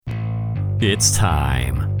It's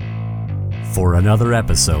time for another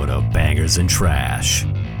episode of Bangers and Trash,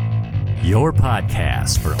 your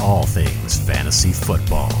podcast for all things fantasy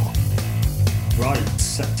football. Right,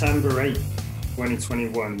 September 8th,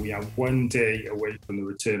 2021. We are one day away from the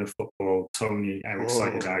return of football. Tony, how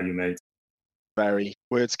excited are you, mate? Very.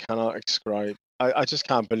 Words cannot describe. I just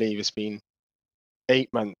can't believe it's been 8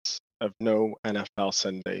 months of no NFL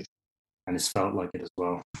Sundays. And it's felt like it as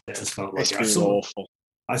well. It has felt like It's it. been awful.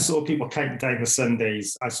 I saw people counting down the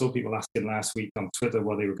Sundays. I saw people asking last week on Twitter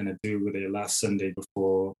what they were going to do with their last Sunday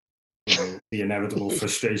before, the inevitable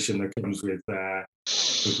frustration that comes with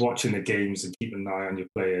watching the games and keeping an eye on your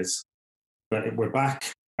players. But we're back.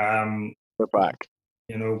 We're back.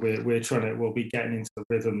 We'll be getting into the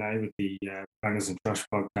rhythm now with the Bangers and Trash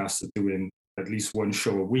podcast of doing at least one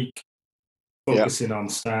show a week, focusing on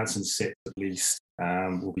starts and sits at least.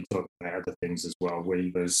 We'll be talking about other things as well,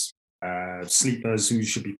 waivers, sleepers, who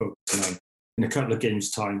should be focusing on in a couple of games'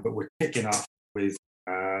 time. But we're kicking off with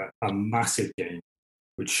a massive game,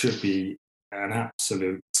 which should be an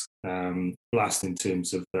absolute blast in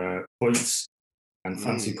terms of points and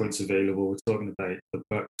fancy points available. We're talking about the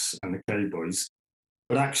Bucs and the Cowboys.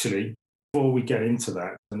 But actually, before we get into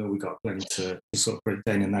that, I know we got plenty to sort of break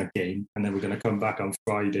down in that game, and then we're going to come back on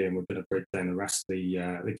Friday and we're going to break down the rest of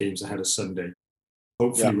the games ahead of Sunday,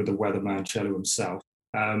 hopefully with the weatherman Cello himself.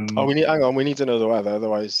 We need to know the weather,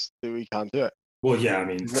 otherwise we can't do it. Well,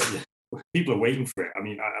 people are waiting for it. I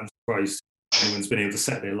mean, I'm surprised anyone's been able to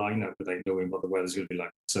set their lineup without knowing what the weather's going to be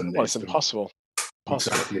like Sunday. Well, it's impossible.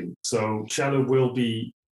 Exactly. So Cello will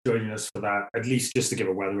be joining us for that, at least just to give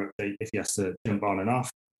a weather update. If he has to jump on and off,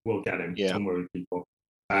 we'll get him. Don't worry, people.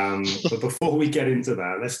 But before we get into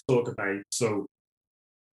that, let's talk about. So,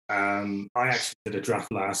 I actually did a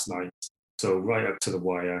draft last night, so right up to the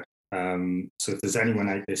wire. So if there's anyone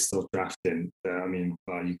out there still drafting,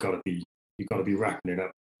 you've got to be wrapping it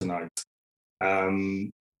up tonight.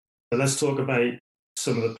 But let's talk about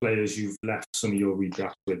some of the players you've left some of your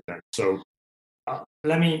redrafts with. Then, so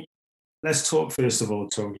let's talk first of all,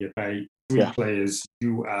 Tony, about three players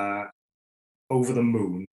you are over the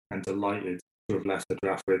moon and delighted to have left the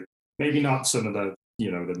draft with. Maybe not some of the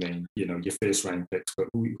main, your first round picks, but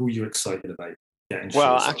who you're excited about getting.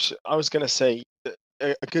 Well, actually, I was going to say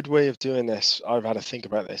a good way of doing this, I've had to think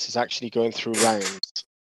about this, is actually going through rounds.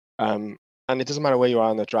 And it doesn't matter where you are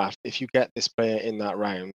in the draft. If you get this player in that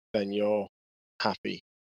round, then you're happy.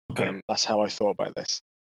 Okay. That's how I thought about this.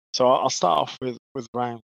 So I'll start off with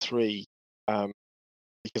round 3,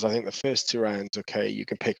 because I think the first 2 rounds, you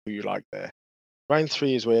can pick who you like there. Round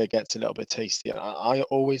 3 is where it gets a little bit tasty. And I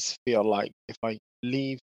always feel like if I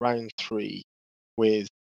leave round 3 with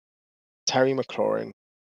Terry McLaurin,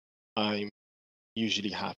 I'm usually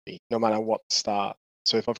happy, no matter what start.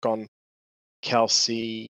 So if I've gone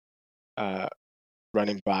Kelsey,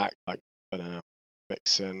 running back, like, I don't know,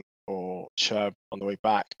 Mixon or Chubb on the way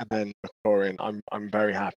back, and then McLaurin, I'm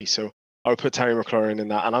very happy. So I would put Terry McLaurin in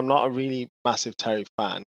that. And I'm not a really massive Terry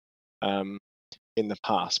fan in the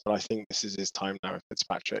past, but I think this is his time now with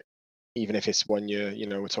Fitzpatrick. Even if it's 1 year,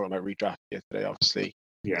 we're talking about redraft year today, obviously.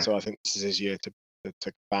 Yeah. So I think this is his year to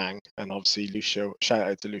bang. And obviously Lucio, shout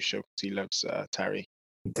out to Lucio because he loves Terry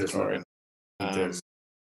McLaurin.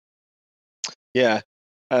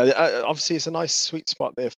 Obviously it's a nice sweet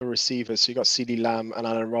spot there for receivers. So you got CeeDee Lamb and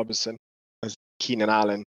Allen Robinson as Keenan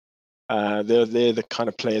Allen. They're the kind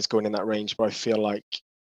of players going in that range, but I feel like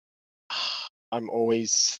I'm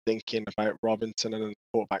always thinking about Robinson and then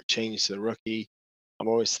quarterback change to the rookie. I'm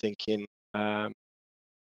always thinking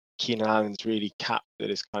Keenan Allen's really capped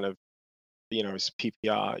at his kind of, his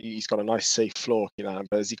PPR. He's got a nice safe floor, Keenan Allen,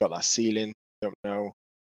 but has he got that ceiling? Don't know.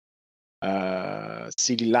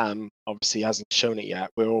 CeeDee Lamb obviously hasn't shown it yet.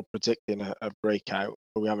 We're all predicting a breakout,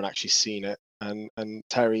 but we haven't actually seen it. And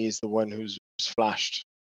Terry is the one who's flashed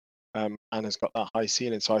and has got that high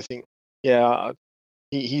ceiling. So I think,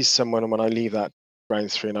 he's someone, and when I leave that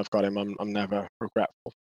round 3 and I've got him, I'm never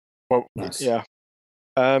regretful. Well, nice.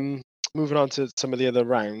 Moving on to some of the other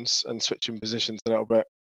rounds and switching positions a little bit.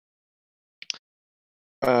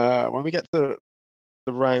 When we get to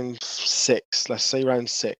the round 6, let's say round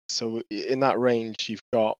 6. So in that range, you've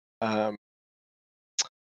got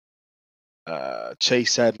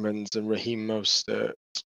Chase Edmonds and Raheem Mostert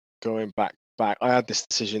going back. I had this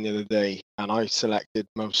decision the other day, and I selected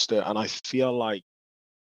Mostert, and I feel like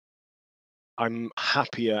I'm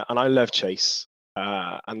happier. And I love Chase,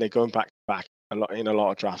 and they're going back to back in a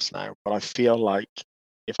lot of drafts now. But I feel like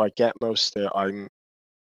if I get Mostert, I'm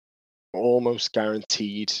almost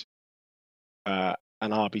guaranteed an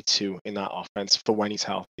RB2 in that offense for when he's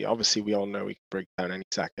healthy. Obviously, we all know he can break down any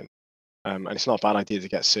second, and it's not a bad idea to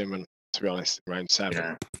get Sermon to be honest, in round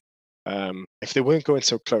 7. Yeah. If they weren't going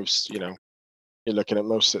so close, you're looking at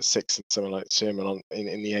most at 6 and someone like Sermon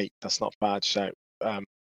in the 8. That's not a bad shout.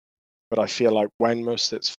 But I feel like when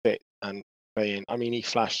Mostert's fit and playing, I mean, he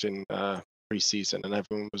flashed in pre-season and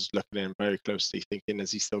everyone was looking at him very closely, thinking,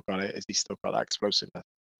 has he still got it? Has he still got that explosiveness?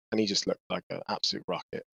 And he just looked like an absolute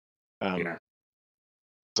rocket.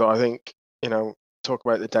 So I think, talk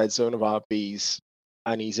about the dead zone of RBs,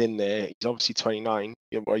 and he's in there. He's obviously 29.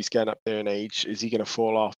 He's getting up there in age. Is he going to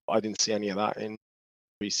fall off? I didn't see any of that in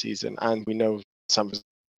pre-season. And we know San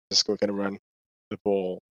Francisco are going to run the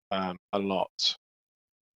ball a lot.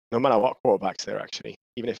 No matter what quarterback's there, actually.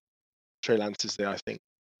 Even if Trey Lance is there, I think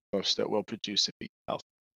most that will produce if he's healthy.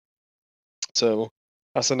 So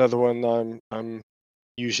that's another one I'm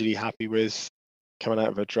usually happy with coming out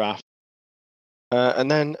of a draft.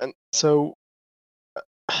 So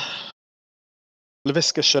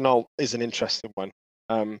Laviska Shenault is an interesting one.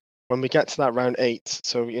 When we get to that round 8,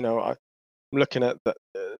 so I'm looking at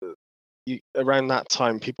around that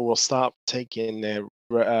time, people will start taking their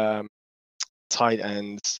tight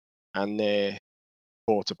ends and their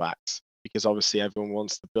quarterbacks, because obviously everyone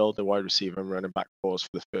wants to build a wide receiver and running back cores for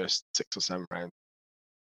the first 6 or 7 rounds.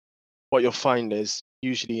 What you'll find is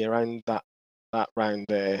usually around that round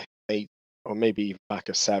there, 8 or maybe back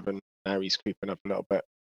of 7. Now he's creeping up a little bit.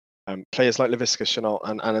 Players like Laviska Shenault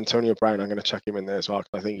and Antonio Brown, I'm going to check him in there as well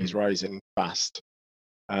because I think he's rising fast.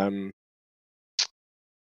 I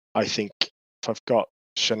think if I've got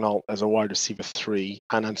Shenault as a wide receiver 3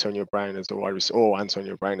 and Antonio Brown as a wide receiver, or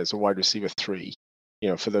Antonio Brown as a wide receiver 3,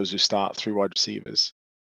 for those who start 3 wide receivers,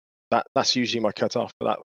 that's usually my cutoff for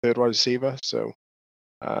that 3rd wide receiver. So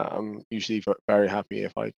I'm usually very happy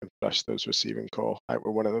if I can flush those receiving core out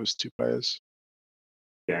with one of those 2 players.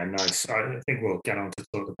 Yeah, nice. I think we'll get on to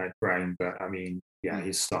talk about Brown, but I mean,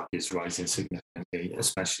 his stock is rising significantly,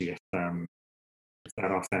 especially if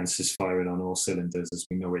that offense is firing on all cylinders, as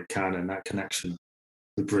we know it can, and that connection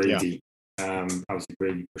with Brady. Obviously,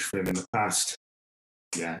 Brady pushed for him in the past.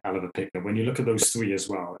 Yeah, hell of a pickup. When you look at those 3 as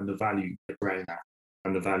well, and the value that Brown at,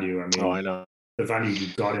 and the value, I know. The value we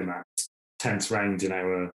got him at 10th round in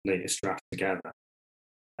our latest draft together.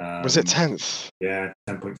 Was it 10th? Yeah,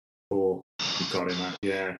 10.4 we got him at.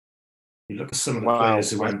 Yeah. You look at some of the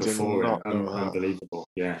players who went before him. Unbelievable.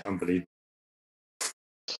 Yeah, unbelievable.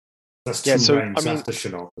 That's 2 rounds after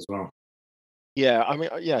Shenault as well.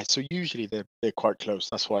 Yeah, so usually they're quite close.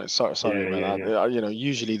 That's why sorry about that. Yeah.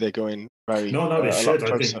 Usually they're going very No, they should.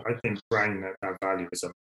 I think Brown at that value is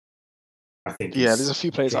I think there's a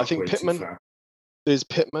few players. I think Pittman. There's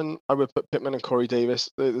Pittman. I would put Pittman and Corey Davis.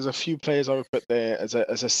 There's a few players I would put there as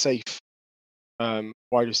a safe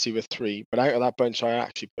wide receiver 3. But out of that bunch, I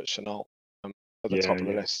actually put Shenault at the top of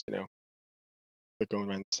the list. We're going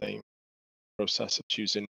around the same process of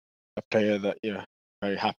choosing a player that you're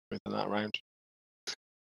very happy with in that round.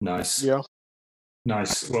 Nice. Yeah.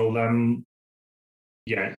 Nice. Well,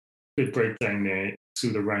 good breakdown there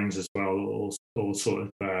through the rounds as well. All sort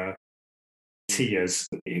of tiers.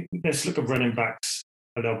 Let's look at running backs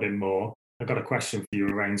a little bit more. I've got a question for you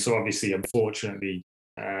around. So obviously, unfortunately,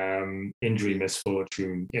 injury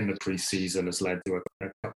misfortune in the preseason has led to a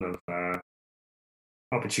couple of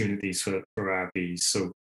opportunities for RBs.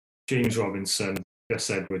 So James Robinson, Gus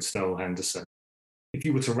Edwards, Darrell Henderson. If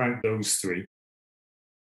you were to rank those 3,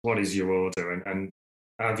 what is your order? And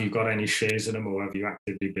have you got any shares in them, or have you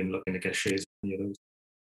actively been looking to get shares in any of those?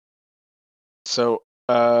 So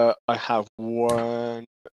I have one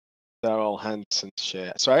Darrell Henderson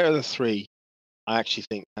share. So out of the 3, I actually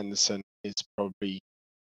think Henderson is probably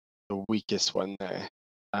the weakest one there.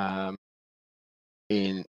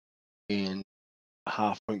 In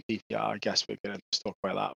half point PPR, I guess we're going to just talk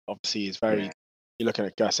about that. Obviously, it's very. You're looking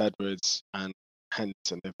at Gus Edwards and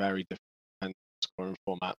Henderson; they're very different scoring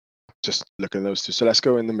format. Just look at those 2. So let's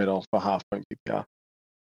go in the middle for half point PPR.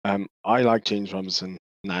 I like James Robinson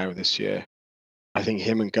now this year. I think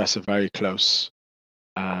him and Gus are very close,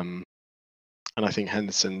 and I think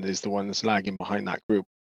Henderson is the one that's lagging behind that group.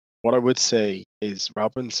 What I would say is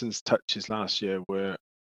Robinson's touches last year were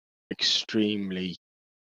extremely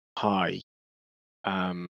high.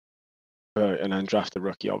 For an undrafted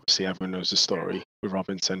rookie, obviously everyone knows the story with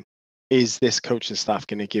Robinson. Is this coaching staff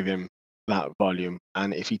going to give him that volume?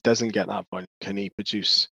 And if he doesn't get that volume, can he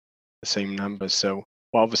produce the same numbers? So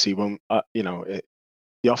obviously, when the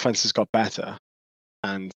offense has got better,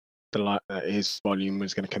 and his volume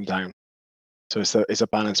was going to come down. So it's a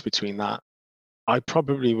balance between that. I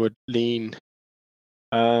probably would lean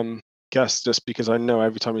Gus, just because I know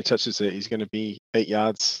every time he touches it, he's going to be 8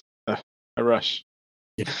 yards a rush.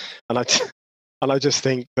 Yeah. And I just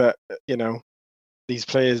think that these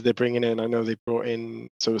players they're bringing in, I know they brought in,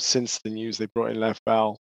 so since the news, they brought in Lev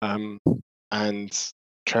Bell, and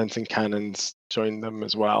Trenton Cannon's joined them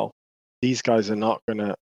as well. These guys are not going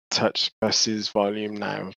to touch Gus's volume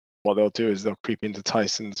now. What they'll do is they'll creep into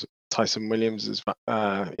Tyson Williams's,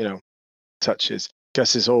 touches.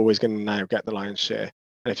 Gus is always going to now get the lion's share.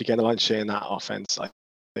 And if you get the lion's share in that offense, I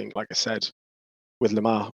think, like I said, with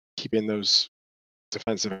Lamar keeping those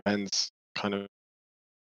defensive ends kind of,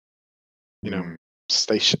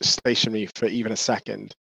 stationary for even a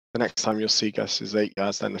second, the next time you'll see Gus is 8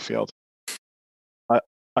 yards down the field.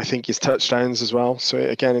 I think his touchdowns as well. So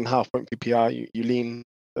again, in half-point PPR, you lean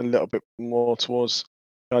a little bit more towards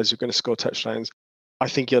guys who are going to score touchdowns. I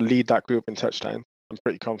think he'll lead that group in touchdowns. I'm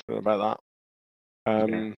pretty confident about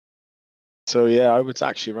that. So yeah, I would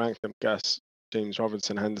actually rank them: Gus, James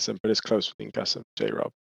Robinson, Henderson, but it's close between Gus and J-Rob.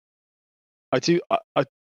 I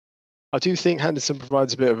do think Henderson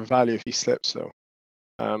provides a bit of a value if he slips, though,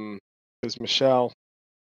 because Michelle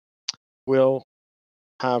will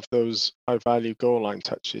have those high-value goal line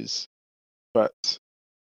touches, but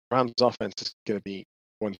Rams' offense is going to be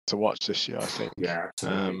one to watch this year, I think. Yeah,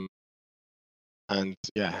 absolutely. And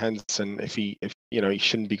yeah, Henderson, if he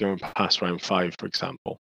shouldn't be going past round 5, for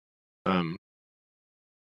example. In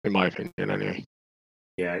my opinion, anyway.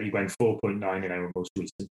 Yeah, he went 4.9 in our most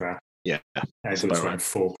recent draft. Yeah, Edwards went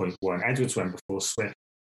 4.1. Edwards went before Swift.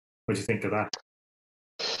 What do you think of that?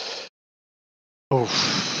 Oh,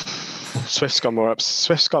 Swift's got more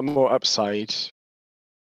upside,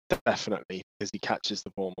 definitely, because he catches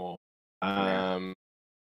the ball more.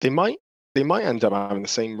 They might end up having the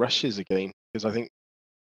same rushes again, because I think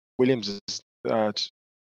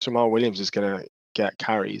Jamal Williams is going to get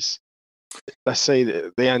carries. Let's say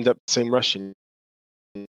that they end up the same rushing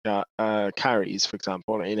carries, for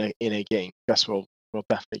example, in a game. Gus will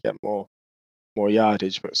definitely get more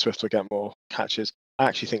yardage, but Swift will get more catches. I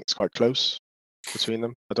actually think it's quite close between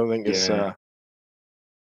them. I don't think it's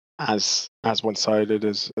as one-sided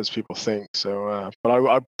as people think. So, but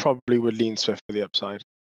I probably would lean Swift for the upside.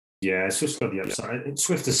 Yeah, Swift's got the upside. Yeah.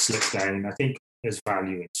 Swift has slipped down. I think there's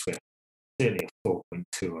value in Swift. Certainly a 4.2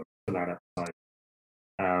 for that upside.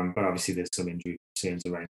 But obviously there's some injury concerns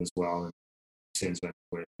around as well, and concerns about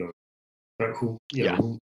where it goes. But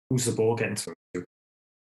who's the ball getting through to?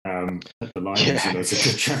 At the Lions, there's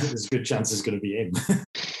a good chance it's going to be him.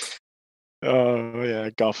 Oh yeah,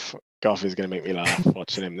 Goff is going to make me laugh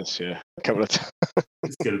watching him this year. A couple of times.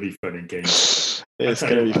 It's going to be fun in games. It's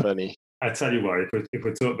going to be funny. I tell you what, if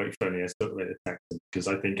we're talking about funny, let's talk about the Texans, because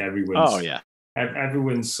I think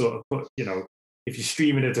everyone's sort of put, if you're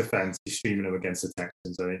streaming a defense, you're streaming them against the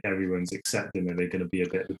Texans. I think everyone's accepting that they're going to be a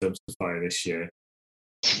bit of a dumpster fire this year.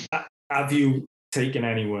 Have you taken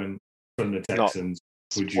anyone from the Texans?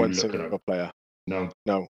 Would you look at a player? No.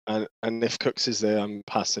 And if Cooks is there, I'm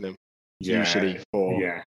passing him. Usually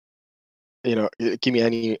for give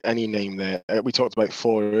me any name there. We talked about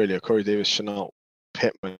 4 earlier: Corey Davis, Chenault,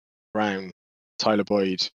 Pittman, Brown, Tyler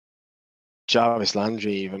Boyd, Jarvis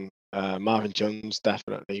Landry, even Marvin Jones,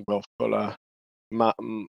 definitely, Will Fuller,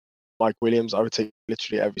 Mike Williams. I would take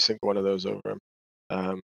literally every single one of those over him.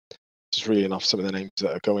 Just reading off some of the names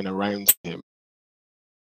that are going around him.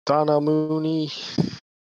 Darnell Mooney,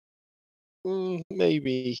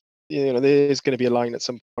 maybe. There's going to be a line at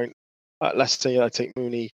some point. Let's say I take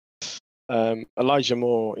Mooney. Elijah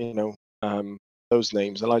Moore, those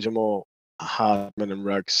names. Elijah Moore, Hardman, and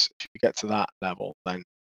Ruggs. If you get to that level, then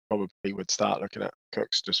probably would start looking at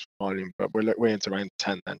Cooks just volume. But we're into round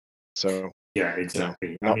 10 then. So yeah,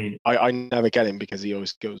 exactly. I never get him because he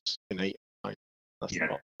always goes in 8, 9. That's the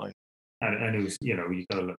bottom line. And it was, you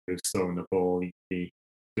got to look who's throwing the ball. He can be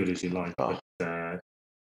good as you like, but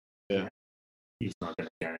he's not going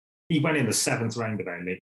to get it. He went in the 7th round of our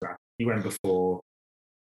latest draft. He went before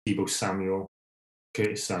Deebo Samuel,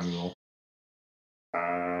 Curtis Samuel,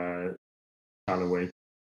 Callaway.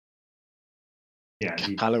 Yeah,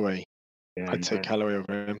 Callaway. Yeah, I'd take Callaway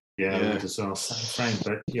over him. Yeah, as well. 7th round,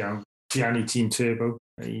 but Gianni Team Turbo.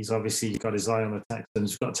 He's obviously got his eye on the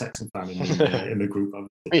Texans. We've got a Texan fan in the group,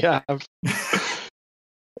 obviously. Yeah.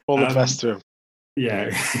 All the best to him.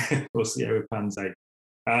 Yeah, we'll see how it pans out.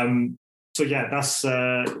 So yeah, that's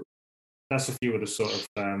a few of the sort of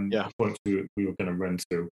points we were going to run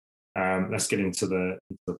through. Let's get into the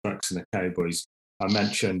Bucs and the Cowboys. I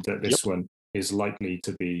mentioned that this one is likely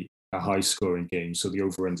to be a high-scoring game, so the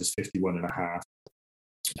over-under is 51.5.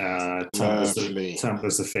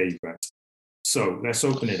 Tampa's the favourite. So let's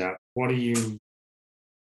open it up. What are you?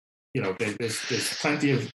 There's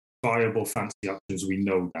plenty of viable fantasy options. We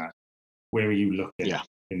know that. Where are you looking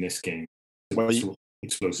in this game? Well,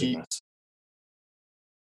 explosiveness.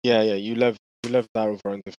 Yeah. You love we love that over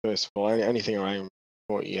under first of all. Anything around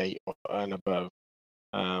 48 and above,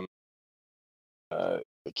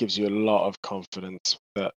 it gives you a lot of confidence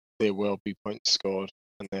that there will be points scored,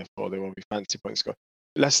 and therefore there will be fancy points scored.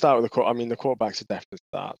 Let's start with the quarterbacks are definite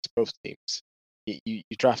starts, both teams. You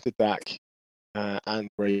drafted Dak and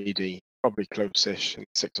Brady, probably close-ish in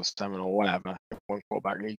 6 or 7 or whatever, one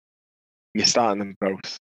quarterback league. You're starting them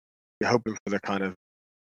both. You're hoping for the kind of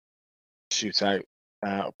shootout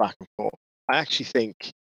back and forth. I actually think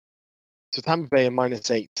so. Tampa Bay are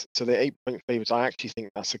 -8, so they're 8-point favorites. I actually think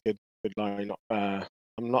that's a good line.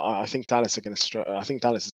 I think Dallas are going to struggle. I think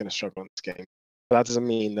Dallas is going to struggle in this game, but that doesn't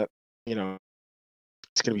mean that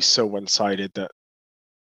it's going to be so one-sided that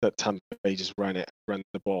Tampa Bay just run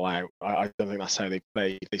the ball out. I don't think that's how they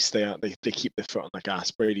play. They stay out. They keep their foot on the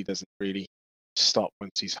gas. Brady doesn't really stop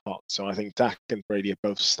once he's hot. So I think Dak and Brady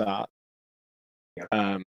both start.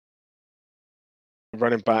 Yep.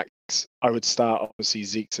 Running backs, I would start. Obviously,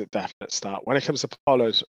 Zeke's a definite start. When it comes to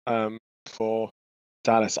Pollard for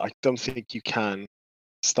Dallas, I don't think you can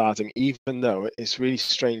start him, even though it's really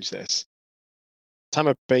strange. This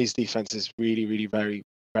Tampa Bay's defense is really, really very,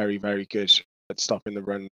 very, very good at stopping the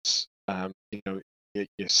runs.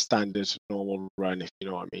 Your standard normal run, if you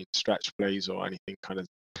know what I mean, stretch plays or anything kind of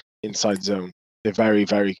inside zone. They're very,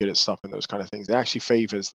 very good at stopping those kind of things. It actually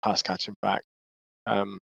favors the pass catching back.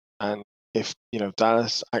 And if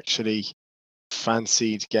Dallas actually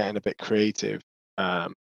fancied getting a bit creative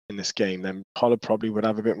in this game, then Pollard probably would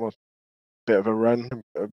have a bit of a run,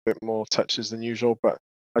 a bit more touches than usual. But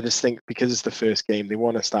I just think because it's the first game, they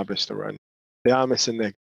want to establish the run. They are missing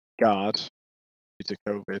their guard due to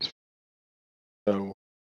COVID, so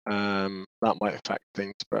that might affect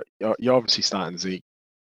things. But you're obviously starting Zeke,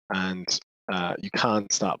 and you can't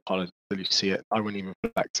start Pollard until you see it. I wouldn't even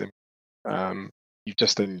flex him. You've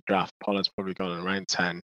just done draft. Pollard's probably gone in around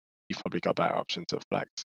 10. You've probably got better option to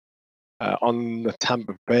flex. On the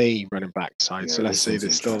Tampa Bay running back side, so let's say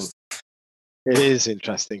there's still. It is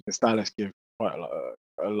interesting because Dallas give quite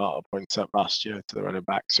a lot of points up last year to the running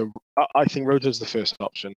back. So I think Rojo's the first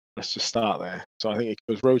option. Let's just start there. So I think it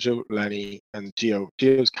goes Rojo, Lenny, and Gio.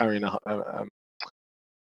 Gio's carrying a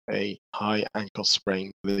high ankle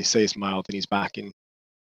sprain. They say it's mild and he's back in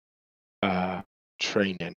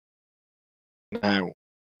training. Now,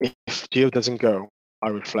 if Gio doesn't go,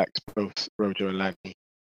 I would flex both Rojo and Lenny.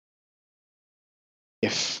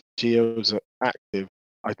 If Gio's active,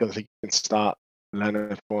 I don't think you can start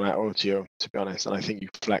Leonard Fournette or Gio, to be honest. And I think you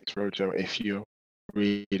flex Rojo if you're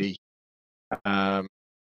really at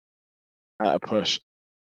a push.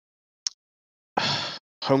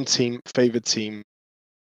 Home team, favored team,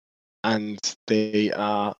 and they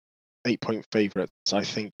are 8-point favorites. I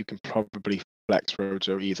think you can probably flex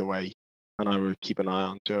Rojo either way. And I would keep an eye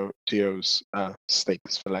on Gio's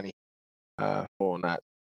status for Lenny Fournette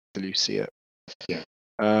till you see it. Yeah.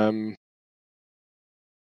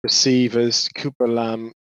 Receivers, Cooper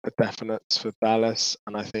Lamb are definites for Dallas,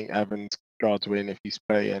 and I think Evans, Godwin, if he's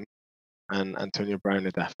playing, and Antonio Brown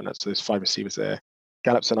are definite. So there's 5 receivers there.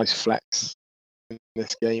 Gallup's a nice flex in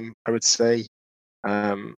this game, I would say.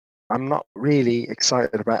 I'm not really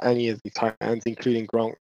excited about any of the tight ends, including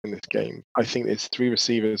Gronk, in this game. I think there's 3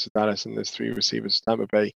 receivers for Dallas and there's 3 receivers for Tampa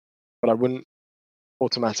Bay, but I wouldn't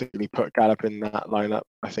automatically put Gallup in that lineup.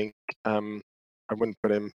 I think I wouldn't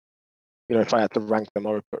put him. If I had to rank them,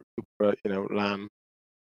 I would put Cooper, Lamb,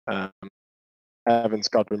 Evans,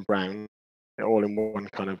 Godwin, Brown, all in one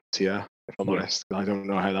kind of tier, if I'm honest. I don't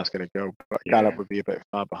know how that's going to go, but Gallup would be a bit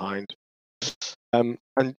far behind.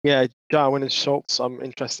 Jarwin and Schultz, I'm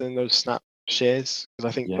interested in those snap shares because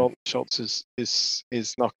I think Schultz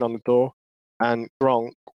is knocking on the door, and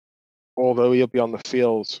Gronk, although he'll be on the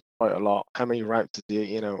field quite a lot, how many routes is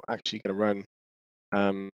he actually going to run?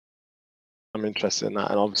 I'm interested in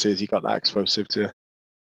that, and obviously, has he got that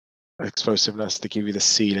explosiveness to give you the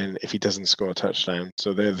ceiling if he doesn't score a touchdown?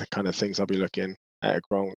 So they're the kind of things I'll be looking at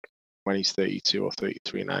Gronk when he's 32 or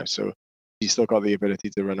 33 now. So he's still got the ability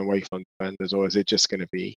to run away from defenders, or is it just going to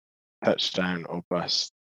be touchdown or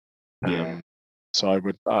bust? So I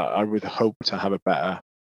would hope to have a better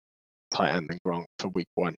tight end than Gronk for week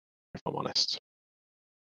 1, if I'm honest.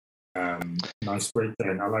 Nice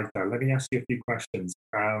breakdown. I like that. Let me ask you a few questions.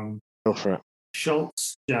 Go for it.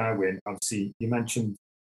 Schultz, Jarwin, obviously, you mentioned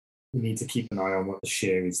you need to keep an eye on what the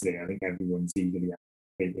share is there. I think everyone's eagerly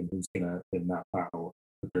anticipating who's going to win that battle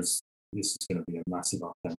because this is going to be a massive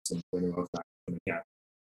offense and the winner of that is going to get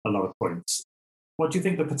a lot of points. What do you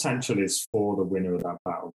think the potential is for the winner of that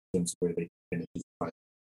battle in terms of where they finish the fight?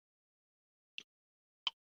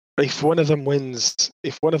 If one of them wins,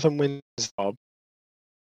 Bob,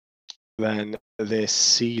 then their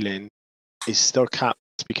ceiling is still capped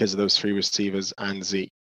because of those 3 receivers and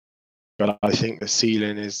Zeke. But I think the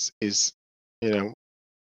ceiling is in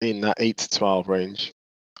that 8 to 12 range.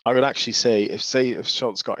 I would actually say if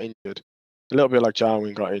Schultz got injured, a little bit like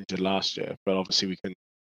Jarwin got injured last year, but obviously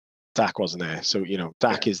Dak wasn't there, so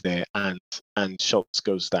Dak is there and Schultz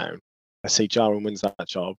goes down. Let's say Jarwin wins that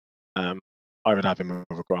job. I would have him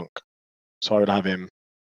over Gronk. So I would have him.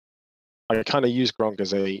 I kind of use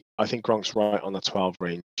Gronk I think Gronk's right on the 12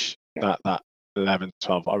 range. That 11,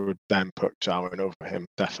 12. I would then put Jarwin over him,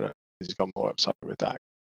 definitely. He's got more upside with Dak.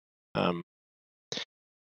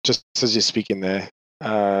 Just as you're speaking there,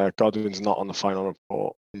 Godwin's not on the final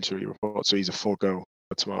injury report, so he's a full go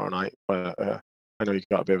for tomorrow night. But I know he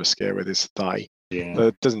got a bit of a scare with his thigh. Yeah. But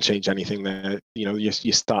it doesn't change anything there.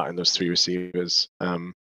 You're starting those 3 receivers.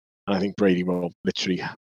 And I think Brady will literally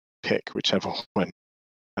pick whichever one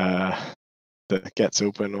that gets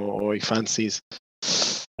open or he fancies.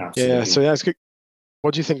 Absolutely. Yeah, so it's good.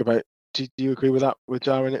 What do you think about? Do you agree with that with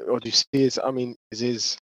Jarwin, or do you see is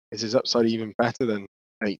his upside even better than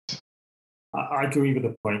 8? I agree with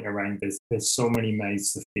the point around there's so many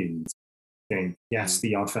maids to feed. I think yes,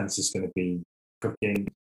 the offense is going to be cooking.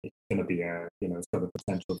 It's going to be it's got the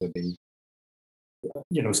potential to be,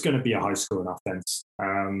 it's going to be a high scoring offense.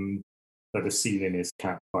 But the ceiling is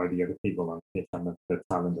capped by the other people on pitch and the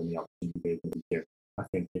talent and the opportunity they're going to give. I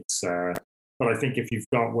think it's. But I think if you've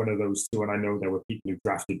got one of those two, and I know there were people who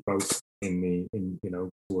drafted both in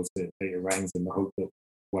towards the later rounds in the hope that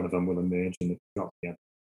one of them will emerge and if not yet,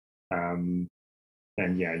 then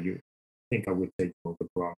yeah, you think I would take over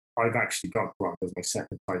Gronk. I've actually got Gronk as my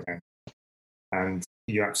second tight end, and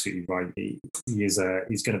you're absolutely right. He's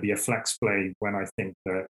going to be a flex play when I think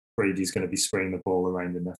that Brady's going to be spraying the ball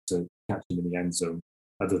around enough to catch him in the end zone.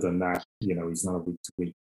 Other than that, he's not a week to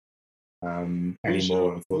week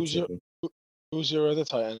anymore. Unfortunately, who's your other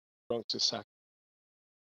tight end? Gronk to sack.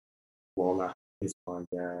 Waller is my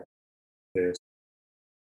first,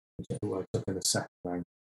 who I took in the second round.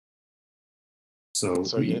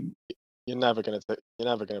 So you're never gonna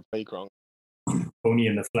play Gronk. Only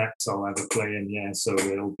in the flex I'll ever play in, yeah. So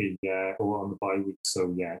it'll be all on the bye week.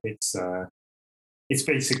 So yeah, it's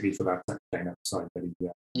basically for that touchdown upside that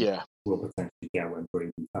he will potentially get when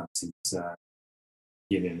Brady fancies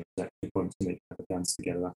giving him extra points to make the dance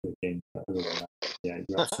together after the game. But other than that, yeah,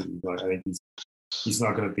 you're absolutely right. I think he's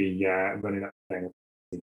not going to be running up the thing.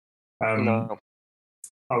 No.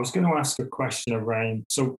 I was going to ask a question around.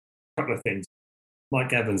 So a couple of things.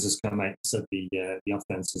 Mike Evans has come out and said the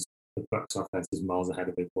offense is the Bucs offense is miles ahead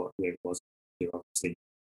of what it was. Obviously,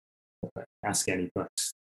 ask any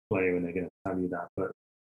Bucs player and they're going to tell you that. But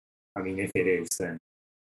I mean, if it is, then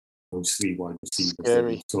those 3 wide receivers that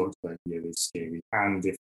we talked about here is scary. And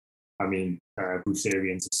Bruce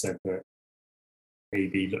Arians has said that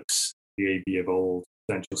AB looks the AB of old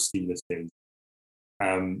potential Steelers days.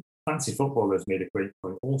 Fancy Football has made a great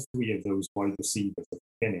point. All 3 of those wide receivers have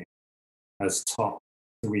finished as top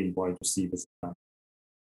 3 wide receivers.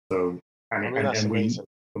 So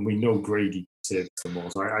we know Brady serves them all.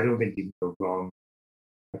 So I don't think you can go wrong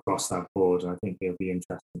across that board. And I think it'll be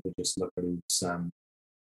interesting to just look at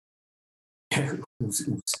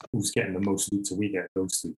who's getting the most loot a week at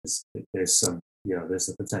those 2. There's some, there's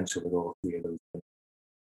the potential that all 3 of those are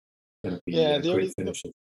going to be great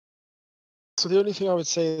finishes. So the only thing I would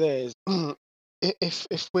say there is,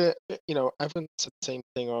 if we're, everyone's the same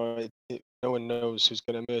thing, or no one knows who's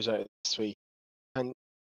going to emerge out of this 3, and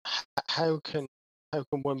how can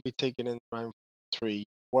one be taken in round 3,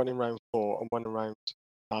 one in round 4, and one in round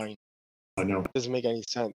 9? I know it doesn't make any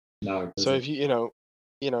sense. No. So if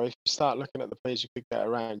if you start looking at the players you could get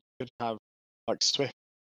around, you could have like Swift,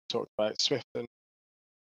 talked about Swift and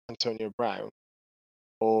Antonio Brown,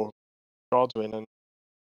 or Godwin and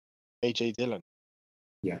AJ Dillon.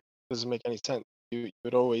 Yeah, doesn't make any sense. You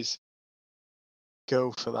would always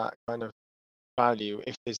go for that kind of value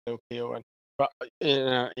if there's no PON. But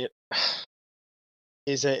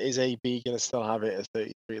is AB going to still have it at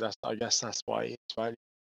 33? I guess that's why it's valued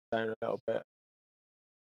down a little bit.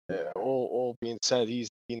 All being said, he's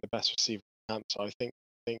been the best receiver in camp, so I think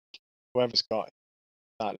whoever's got it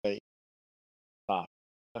that late,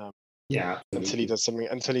 until he does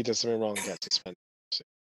something wrong, gets expensive.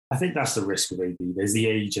 I think that's the risk of AB. There's the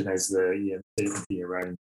age and there's the certainty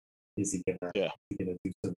around. Is he gonna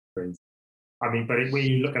do something crazy? I mean, but when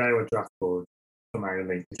you look at our draft board from our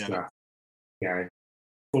latest draft,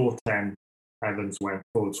 4-10 Evans went,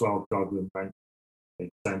 4-12 Godwin went.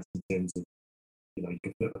 Makes sense in terms of you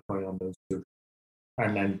can flip the coin on those 2,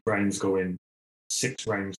 and then Brown's going 6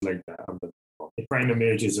 rounds later. If Brown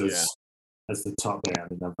emerges as the top there, I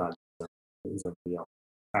mean that value is up the up.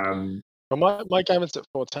 But my Gavin's at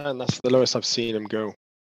 410. That's the lowest I've seen him go.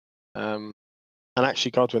 And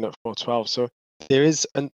actually Godwin at 412. So there is,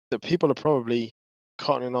 and the people are probably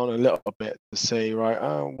cottoning on a little bit to say, right,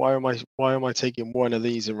 why am I taking one of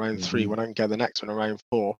these in round 3 when I can get the next one in round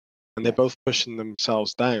 4? And they're both pushing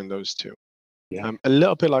themselves down, those two. Yeah. A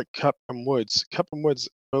little bit like Cup and Woods. Cup and Woods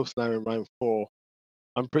both now in round 4.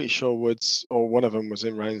 I'm pretty sure Woods, or one of them, was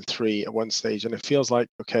in round 3 at one stage, and it feels like,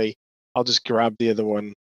 okay, I'll just grab the other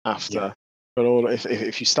one after. Yeah. But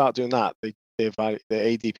if you start doing that, the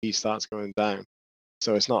ADP starts going down.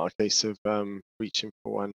 So it's not a case of reaching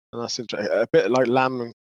for one. And that's interesting. A bit like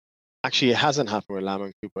Lamb. Actually, it hasn't happened with Lamb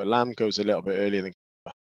and Cooper. Lamb goes a little bit earlier than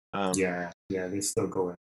Cooper. Yeah, they're still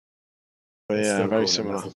going. But yeah, very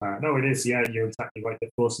similar. No, it is. Yeah, you're exactly right. They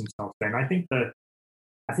force themselves down. I think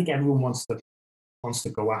everyone wants to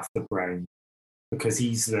go after Brown because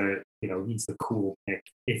he's the cool pick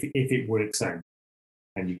if it works out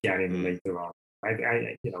and you get him later on.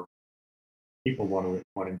 People want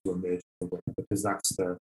him to emerge the winner because that's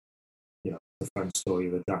the fun story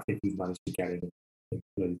of the draft if you manage to get him in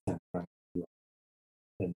early 10th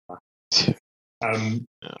round.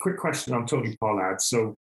 Quick question on Tony Pollard.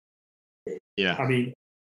 So yeah, I mean,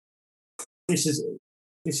 this is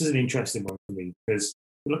an interesting one for me because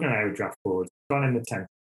we're looking at our draft board. Gone in the 10th.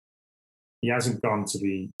 He hasn't gone to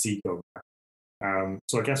the Zico.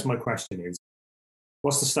 So I guess my question is,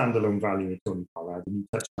 what's the standalone value of Tony Pollard? And you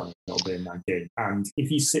touched on it a little bit in that game. And if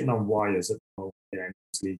he's sitting on wires at the moment in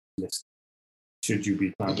this league list, should you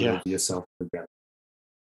be planning over yourself again,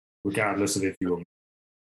 regardless of if you own?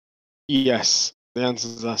 Yes, the answer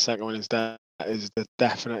to that second one is the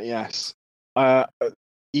definite yes.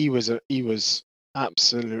 He was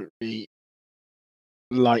absolutely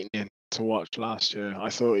lightning to watch last year. I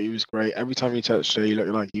thought he was great. Every time he touched it, he looked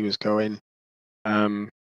like he was going,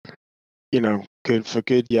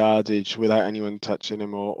 good yardage without anyone touching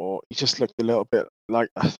him, or he just looked a little bit like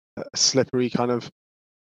a slippery kind of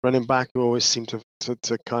running back who always seemed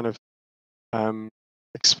to kind of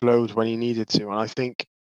explode when he needed to. And I think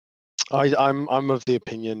I'm of the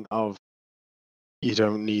opinion of you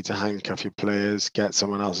don't need to handcuff your players, get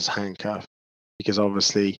someone else's handcuff, because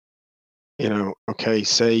obviously, okay,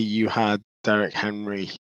 say you had Derrick Henry,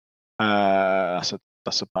 that's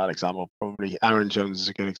a bad example. Probably Aaron Jones is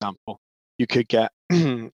a good example. You could get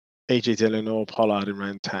AJ Dillon or Pollard in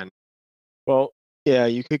round 10. Well, yeah,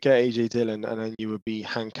 you could get AJ Dillon, and then you would be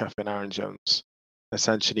handcuffing Aaron Jones,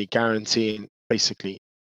 essentially guaranteeing basically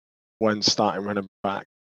one starting running back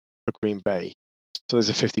for Green Bay. So there's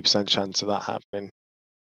a 50% chance of that happening.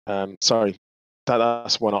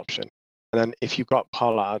 That's one option. And then if you've got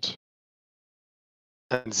Pollard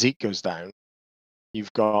and Zeke goes down,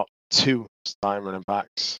 you've got 2 starting running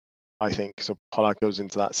backs, I think. So Pollard goes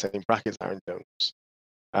into that same bracket as Aaron Jones.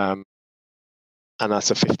 And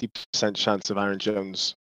that's a 50% chance of Aaron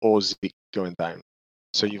Jones or Zeke going down.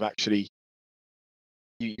 So you've actually,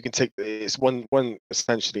 you can take, it's one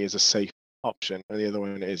essentially is a safe option, and the other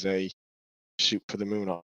one is a shoot for the moon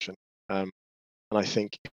option. And I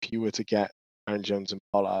think if you were to get Aaron Jones and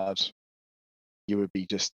Pollard, you would be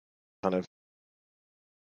just kind of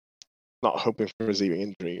not hoping for a Zeke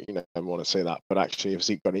injury. I want to say that, but actually, if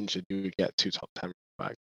Zeke got injured, you would get 2 top 10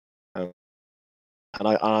 back. And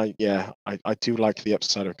I do like the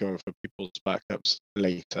upside of going for people's backups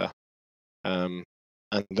later. And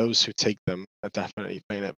those who take them are definitely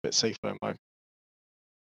playing it a bit safer in my.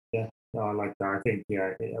 Yeah, no, I like that. I think,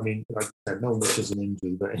 I mean, like I said, no much is an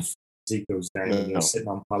injury, but if Zeke goes down and you're sitting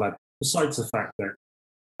on Pollard, besides the fact that,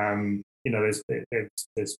 there's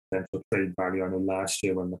potential trade value. I know last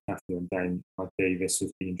year when McCaffrey went down, Mike Davis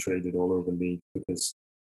was being traded all over the league because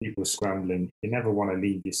people were scrambling. You never want to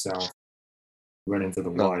leave yourself running to the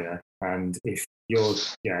wire. And if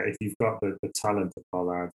you've got the talent of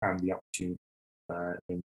Pollard and the opportunity,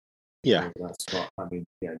 that's what I mean.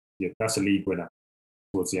 That's a league winner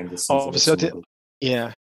towards the end of the season.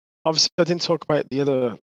 Obviously, I didn't talk about the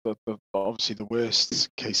other. Obviously, the worst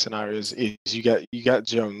case scenarios is you get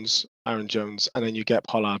Aaron Jones, and then you get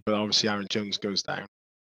Pollard, but obviously Aaron Jones goes down,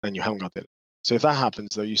 then you haven't got it. So if that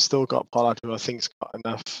happens, though, you still got Pollard, who I think's got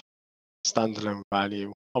enough standalone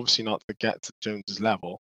value. Obviously, not to get to Jones's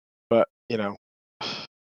level, but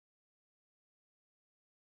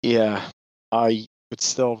I would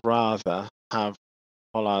still rather have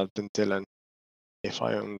Pollard than Dillon if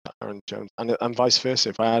I owned Aaron Jones, and vice versa.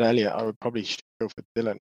 If I had Elliott, I would probably go for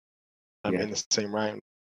Dillon in the same round.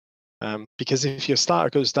 Because if your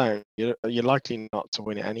starter goes down, you're likely not to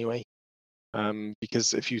win it anyway.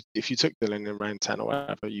 Because if you took Dillon in round 10 or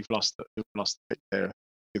whatever, you've lost the pick there.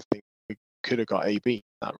 You think we could have got AB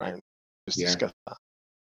that round. Just discuss that.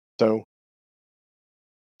 So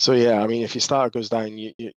So yeah, I mean, if your starter goes down,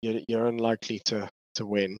 you're unlikely to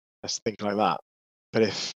win. Let's think like that. But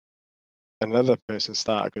if another person's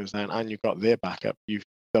starter goes down and you've got their backup, you've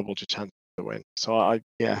doubled your chance to win. So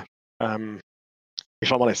if I'm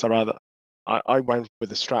honest, I went with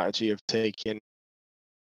the strategy of taking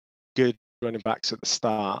good running backs at the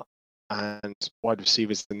start and wide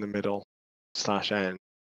receivers in the middle / end,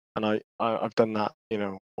 and I've done that,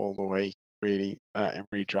 all the way really in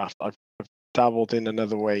redraft. I've dabbled in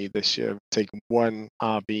another way this year, taken one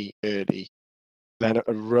RB early, then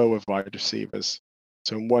a row of wide receivers.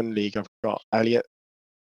 So in one league, I've got Elliott,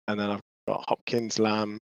 and then I've got Hopkins,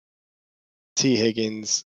 Lamb, T.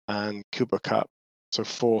 Higgins, and Cooper Kupp. So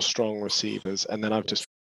 4 strong receivers, and then I've just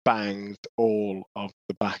banged all of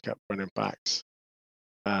the backup running backs.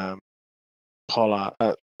 Pollard,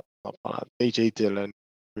 not Pollard, AJ Dillon,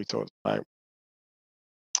 we talked about.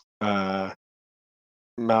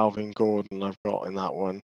 Melvin Gordon, I've got in that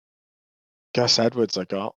one. Gus Edwards, I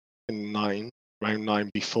got in round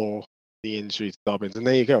 9 before the injury to Dobbins, and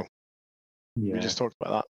there you go. Yeah. We just talked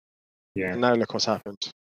about that. Yeah. And now look what's happened.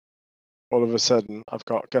 All of a sudden, I've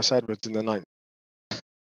got Gus Edwards in the 9th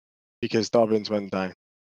because Dobbins went down.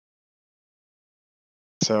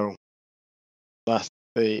 So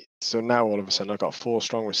so now all of a sudden I've got 4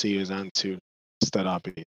 strong receivers and 2 stud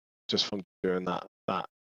RB just from doing that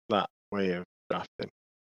way of drafting.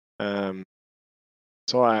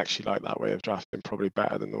 So I actually like that way of drafting probably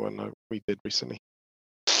better than the one we did recently.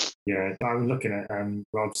 Yeah, I'm looking at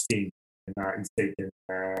Rob's team, and he's taken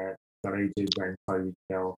got AJ Brown, Tyreek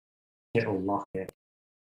Hill, Kittle, Lockett.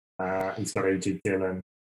 He's got AJ Dillon,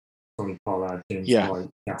 Tony Pollard, James White,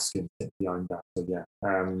 Gaskins behind that. So yeah.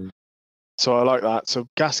 So I like that. So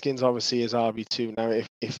Gaskins obviously is RB2 now.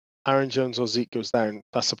 If Aaron Jones or Zeke goes down,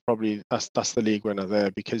 that's the league winner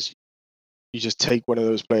there, because you just take one of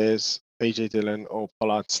those players, AJ Dillon or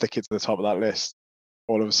Pollard, stick it to the top of that list.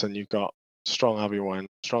 All of a sudden you've got strong RB1,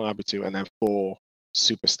 strong RB2, and then 4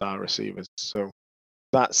 superstar receivers. So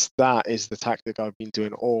that is the tactic I've been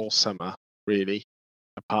doing all summer, really,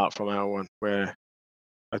 apart from our one where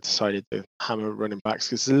I decided to hammer running backs,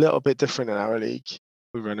 because it's a little bit different in our league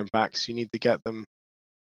with running backs. You need to get them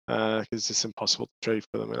because it's impossible to trade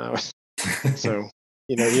for them in ours. So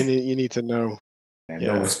you need to know.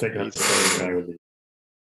 No one's picking up the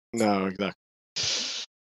No, exactly.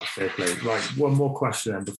 Fair play. Right, one more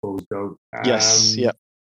question then before we go. Yes, yeah.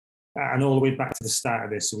 And all the way back to the start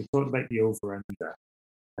of this, so we talked about the over-under,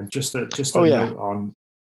 and just a note on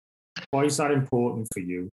why is that important for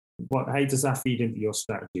you? How does that feed into your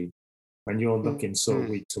strategy when you're looking sort of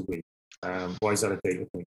week to week? Why is that a data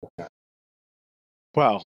point?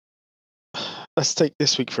 Well, let's take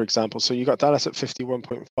this week for example. So you got Dallas at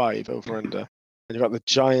 51.5 over/under, and you got the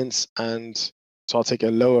Giants, and so I'll take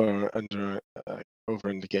a lower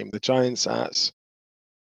over/under game. The Giants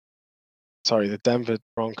the Denver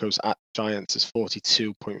Broncos at Giants is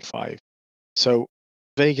 42.5. So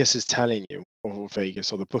Vegas is telling you, or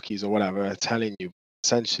Vegas or the bookies or whatever are telling you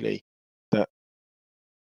essentially that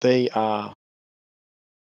they are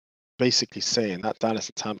basically saying that Dallas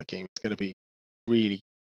and Tampa game is going to be really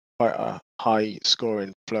quite a high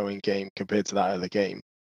scoring, flowing game compared to that other game.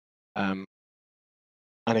 And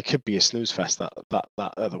it could be a snooze fest, that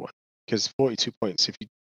other one, because 42 points, if you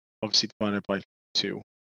obviously divide it by 2,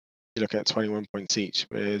 you look at 21 points each,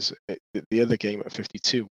 whereas the other game at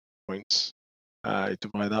 52 points,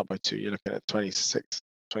 divide that by 2, you're looking at 26,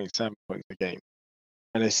 27 points a game.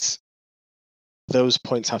 And those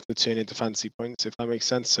points have to turn into fantasy points, if that makes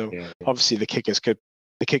sense. So obviously the kickers could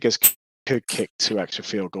kick 2 extra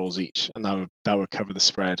field goals each, and that would cover the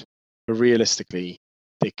spread. But realistically,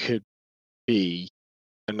 there could be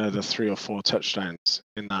another 3 or 4 touchdowns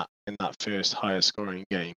in that first higher scoring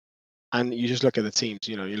game. And you just look at the teams.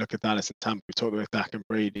 You look at Dallas and Tampa. We talked about Dak and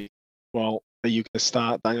Brady. Well, are you going to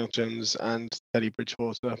start Daniel Jones and Teddy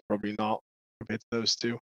Bridgewater? Probably not, compared to those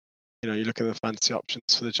two. You look at the fantasy options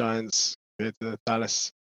for the Giants compared to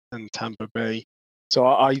Dallas and Tampa Bay. So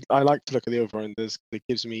I like to look at the over-unders. It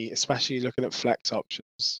gives me, especially looking at flex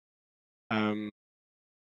options, the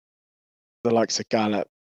likes of Gallup,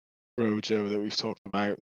 Rojo that we've talked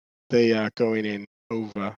about, they are going in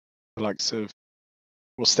over the likes of,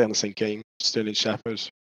 we'll stay on the same game, Sterling Shepard.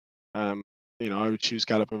 I would choose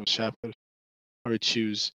Gallup over Shepard. I would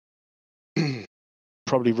choose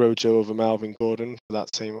probably Rojo over Melvin Gordon for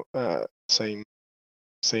that same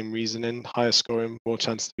reasoning. Higher scoring, more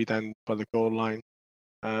chance to be down by the goal line.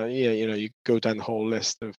 You go down the whole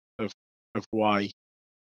list of why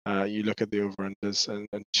you look at the over-unders and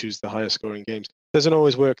choose the higher scoring games. Doesn't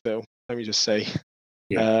always work though, let me just say,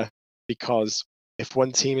 because if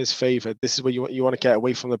one team is favoured, this is where you want to get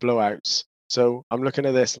away from the blowouts. So I'm looking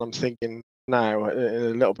at this and I'm thinking now in a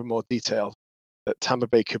little bit more detail that Tampa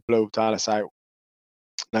Bay could blow Dallas out.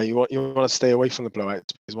 Now you want to stay away from the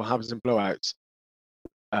blowouts, because what happens in blowouts?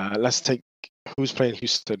 Let's take who's playing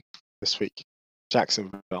Houston this week.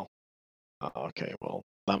 Jacksonville. Okay, well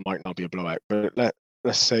that might not be a blowout, but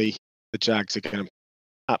let's say the Jags are going to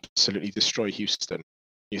absolutely destroy Houston.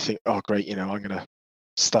 You think, oh great, I'm going to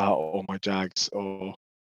start all my Jags, or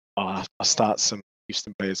I'll start some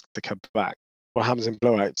Houston players to come back. What happens in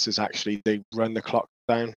blowouts is actually they run the clock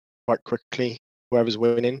down quite quickly, whoever's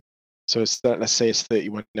winning. So let's say it's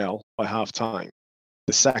 31-0 by half time.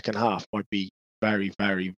 The second half might be very,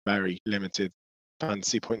 very, very limited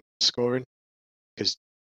fantasy point scoring, because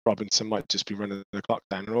Robinson might just be running the clock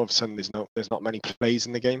down, and all of a sudden there's not many plays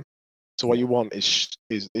in the game. So what you want is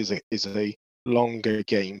a longer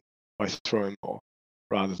game by throwing more,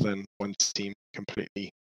 rather than one team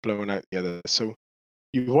completely blowing out the other. So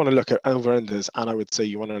you want to look at over-unders, and I would say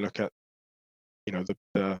you want to look at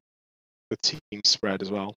the team spread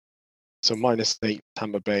as well. So -8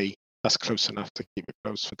 Tampa Bay, that's close enough to keep it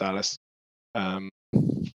close for Dallas.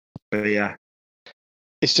 But yeah,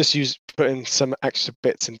 it's just putting some extra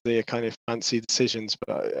bits into your kind of fancy decisions.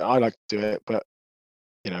 But I like to do it. But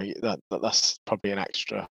that's probably an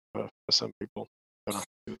extra for some people. Don't have to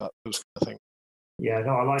do those kind of things. Yeah,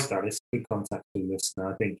 no, I like that. It's a good contact to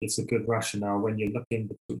listener. I think it's a good rationale when you're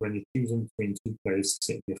choosing between two players to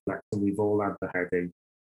sit in your flex, and we've all had the headache,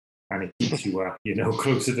 and it keeps you up,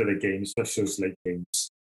 closer to the game, especially those late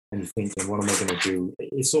games. And you're thinking, what am I going to do?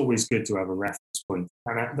 It's always good to have a reference point,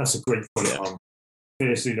 and that's a great point on.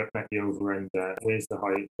 Firstly, looking at the over under, where's the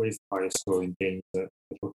highest scoring games that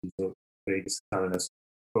the bookies are Vegas telling us,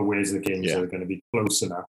 but where's the games that are going to be close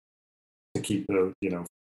enough to keep the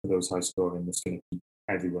for those high scoring that's going to keep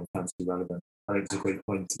everyone fantasy relevant. I think it's a great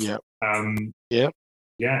point. Yeah. And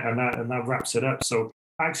that wraps it up. So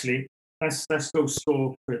actually, let's go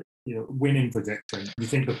score. Winning prediction. You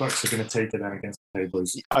think the Bucs are going to take it down against the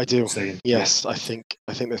Cowboys? I do. Yes, I think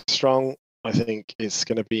they're strong. I think it's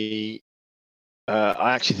going to be.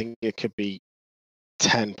 I actually think it could be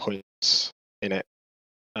 10 points in it.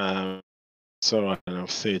 So I don't know,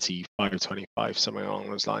 35-25, somewhere along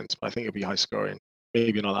those lines. But I think it'll be high scoring.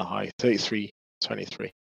 Maybe not that high.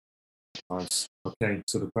 33-23. Nice. Okay,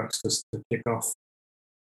 so the Bucs just to kick off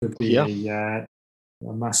could be a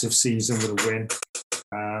massive season with a win.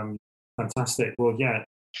 Fantastic. Well, yeah,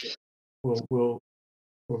 we'll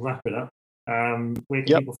wrap it up. Where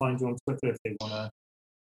can people find you on Twitter if they want to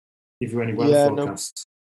give you any weather forecasts?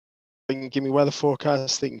 They can give me weather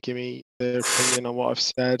forecasts. They can give me their opinion on what I've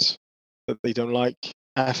said that they don't like.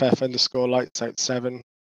 FF_lights_out7.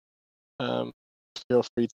 Feel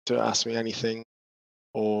free to ask me anything,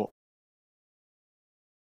 or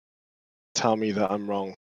tell me that I'm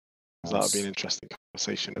wrong. Nice. That would be an interesting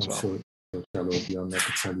conversation as well. Sure Coach will be on there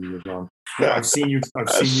to tell you you're wrong. Yeah, I've seen you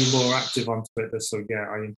more active on Twitter, so yeah,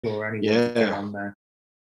 I implore anyone to get on there.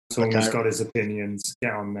 Someone who's got his opinions,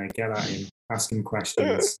 get on there, get at him, ask him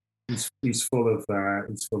questions. He's full of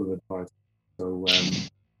advice. So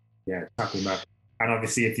tap him up. And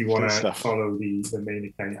obviously, if you want to follow the main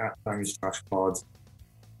account at Bangers Trash Pod,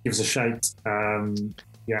 give us a shout.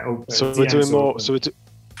 So we're doing more. So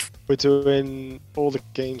we're doing all the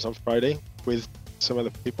games on Friday with some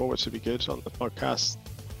other people, which would be good on the podcast.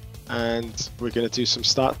 And we're going to do some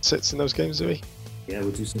start sits in those games, do we? Yeah,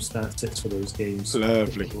 we'll do some start sits for those games.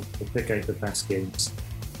 Lovely. We'll pick out the best games.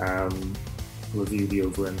 Review the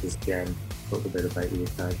over-enders again. Talk a bit about the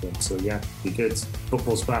attack game. So yeah, be good.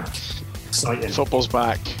 Football's back. Exciting. Football's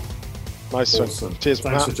back. Nice awesome. One. Cheers,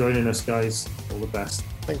 Thanks for joining us, guys. All the best.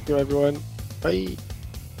 Thank you, everyone. Bye.